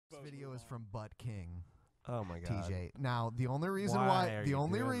video is from Butt King. Oh my god. TJ. Now the only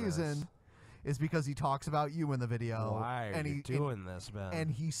reason is because he talks about you in the video. Why are you doing this, Ben?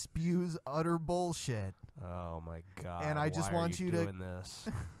 And he spews utter bullshit. Oh my god. And I just want you to doing this.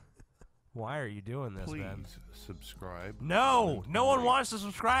 Why are you doing this, Ben? Please subscribe. No! No one wants to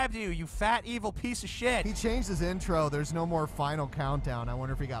subscribe to you, you fat, evil piece of shit! He changed his intro. There's no more final countdown. I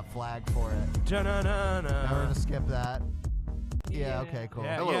wonder if he got flagged for it. Now we're going to skip that. Yeah, okay, cool.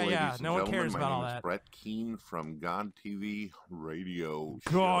 Yeah, Hello, yeah. No one cares My about all name is that. Brett Keane from God TV Radio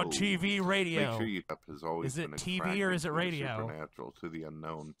Show. God TV Radio. Make sure you has always Is it been TV or is it attracted to the radio? Supernatural, to the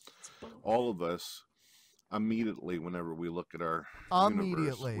unknown. All of us, immediately, whenever we look at our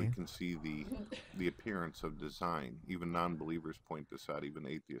universe, we can see the appearance of design. Even non-believers point this out, even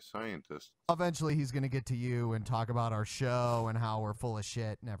atheist scientists. Eventually, he's going to get to you and talk about our show and how we're full of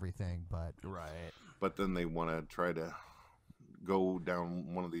shit and everything, but... Right. But then they want to try to go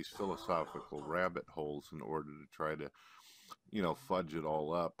down one of these philosophical rabbit holes in order to try to, fudge it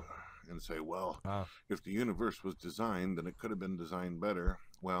all up and say, well, if the universe was designed, then it could have been designed better.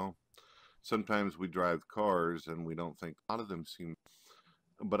 Well, sometimes we drive cars and we don't think a lot of them seem,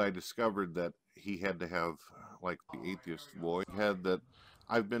 but I discovered that he had to have like the atheist voice.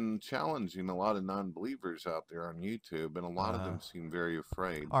 I've been challenging a lot of non-believers out there on YouTube, and a lot of them seem very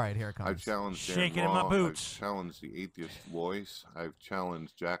afraid. All right, here it comes. I've challenged shaking in my boots. I've challenged the atheist voice. I've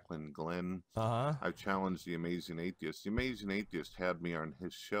challenged Jacqueline Glenn. I've challenged the Amazing Atheist. The Amazing Atheist had me on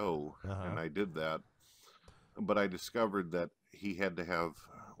his show, and I did that. But I discovered that he had to have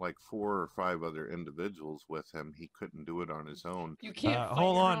like 4 or 5 other individuals with him. He couldn't do it on his own. You can't fight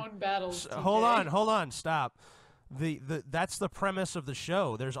your own battles. Hold on, stop. That's the premise of the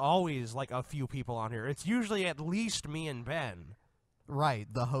show. There's always like a few people on here. It's usually at least me and Ben. Right,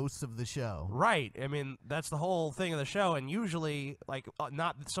 the hosts of the show. Right. I mean, that's the whole thing of the show. And usually, like,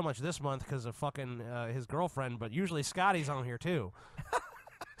 not so much this month because of fucking his girlfriend, but usually Scotty's on here too.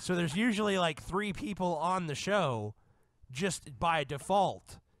 So there's usually like 3 people on the show just by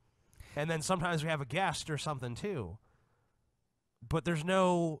default. And then sometimes we have a guest or something too. But there's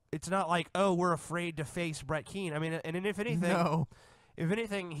no, it's not like, oh, we're afraid to face Brett Keane. I mean, and if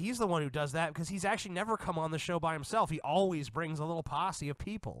anything, he's the one who does that because he's actually never come on the show by himself. He always brings a little posse of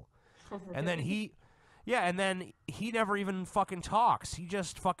people. And then he never even fucking talks. He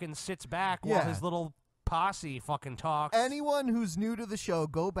just fucking sits back while his little posse fucking talks. Anyone who's new to the show,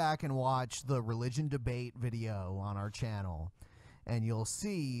 go back and watch the religion debate video on our channel. And you'll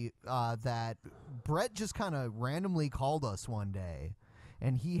see that Brett just kind of randomly called us one day.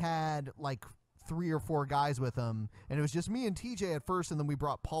 And he had like 3 or 4 guys with him. And it was just me and TJ at first. And then we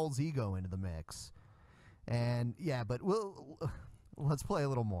brought Paul Zigo into the mix. And yeah, but let's play a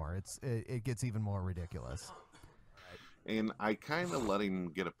little more. It gets even more ridiculous. And I kind of let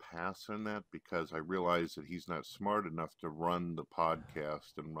him get a pass on that because I realized that he's not smart enough to run the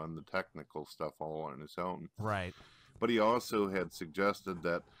podcast and run the technical stuff all on his own. Right. But he also had suggested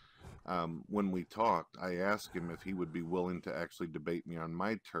that when we talked, I asked him if he would be willing to actually debate me on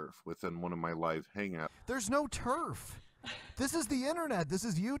my turf within one of my live hangouts. There's no turf. This is the internet. This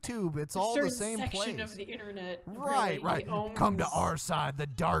is YouTube. It's all the same place. Of the internet, right, right. Come to our side, the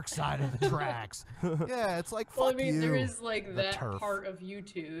dark side of the tracks. Yeah, it's like fuck you. There is like that part of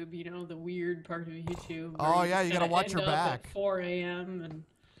YouTube, the weird part of YouTube. Oh yeah, you gotta watch your back. At 4 a.m. and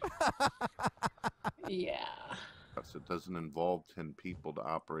yeah. It doesn't involve 10 people to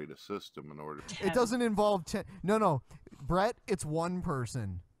operate a system in order. It doesn't involve 10. No, Brett. It's one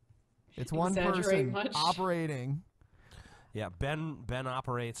person. It's one person operating. Yeah, Ben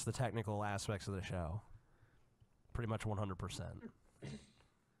operates the technical aspects of the show. Pretty much 100%.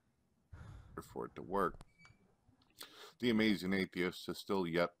 For it to work. The Amazing Atheist has still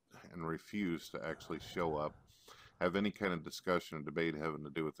yet and refused to actually show up, have any kind of discussion or debate having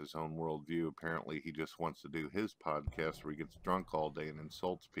to do with his own worldview. Apparently, he just wants to do his podcast where he gets drunk all day and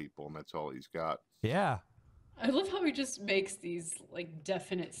insults people, and that's all he's got. Yeah. I love how he just makes these like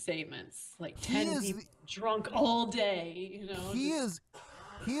definite statements, like 10 people drunk all day. He is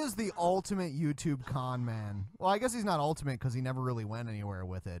the ultimate YouTube con man. Well, I guess he's not ultimate because he never really went anywhere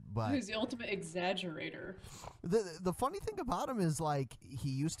with it. But he's the ultimate exaggerator. The funny thing about him is like he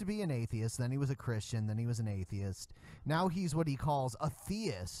used to be an atheist, then he was a Christian, then he was an atheist. Now he's what he calls a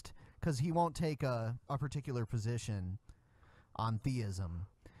theist because he won't take a particular position on theism.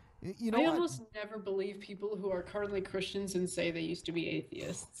 I almost never believe people who are currently Christians and say they used to be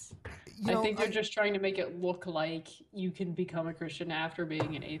atheists. I think they're just trying to make it look like you can become a Christian after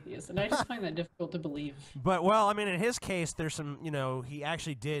being an atheist, and I just find that difficult to believe. But, well, I mean, in his case, there's some, he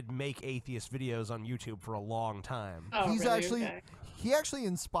actually did make atheist videos on YouTube for a long time. Oh, he's really? actually, he actually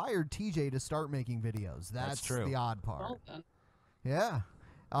inspired TJ to start making videos. That's true. the odd part. Well done. Yeah.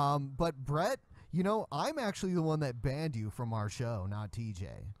 But Brett, you know, I'm actually the one that banned you from our show, not TJ,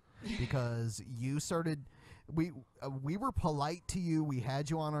 because you started. We were polite to you. We had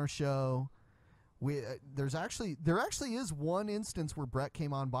you on our show. There actually is one instance where Brett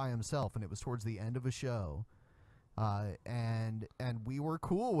came on by himself, and it was towards the end of a show. And we were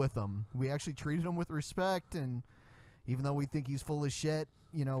cool with him. We actually treated him with respect, and even though we think he's full of shit,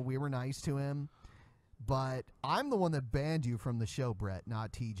 you know, we were nice to him. But I'm the one that banned you from the show, Brett,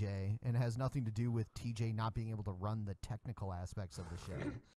 not TJ, and it has nothing to do with TJ not being able to run the technical aspects of the show.